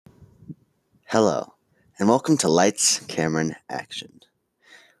Hello, and welcome to Lights, Camera, Action.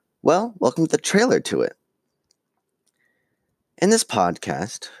 Well, welcome to the trailer to it. In this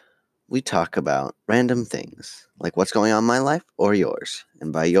podcast, we talk about random things, like what's going on in my life or yours.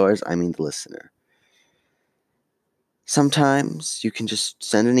 And by yours, I mean the listener. Sometimes you can just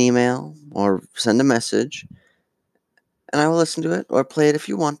send an email or send a message, and I will listen to it or play it if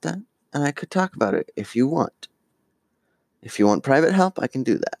you want that, and I could talk about it if you want. If you want private help, I can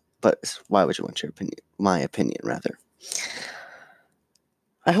do that. But why would you want your opinion? My opinion, rather.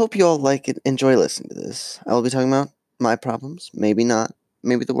 I hope you all like it, enjoy listening to this. I will be talking about my problems, maybe not,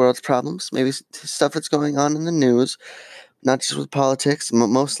 maybe the world's problems, maybe stuff that's going on in the news, not just with politics,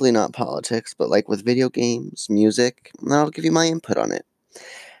 mostly not politics, but like with video games, music, and I'll give you my input on it.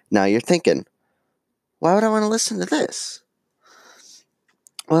 Now you're thinking, why would I want to listen to this?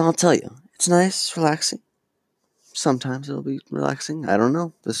 Well, I'll tell you, it's nice, relaxing. Sometimes it'll be relaxing. I don't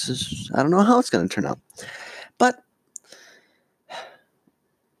know. I don't know how it's going to turn out. But,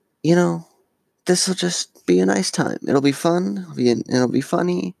 this will just be a nice time. It'll be fun. It'll be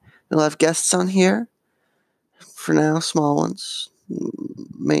funny. We'll have guests on here. For now, small ones.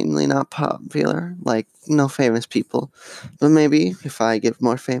 Mainly not popular, like no famous people. But maybe if I get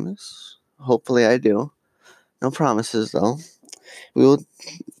more famous, hopefully I do. No promises though. We will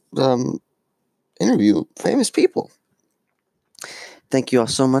interview famous people. Thank you all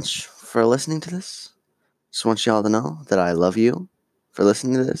so much for listening to this. Just want you all to know that I love you for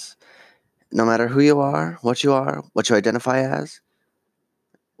listening to this. No matter who you are, what you identify as,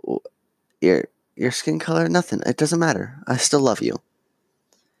 your skin color, nothing. It doesn't matter. I still love you.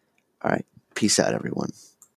 All right. Peace out, everyone.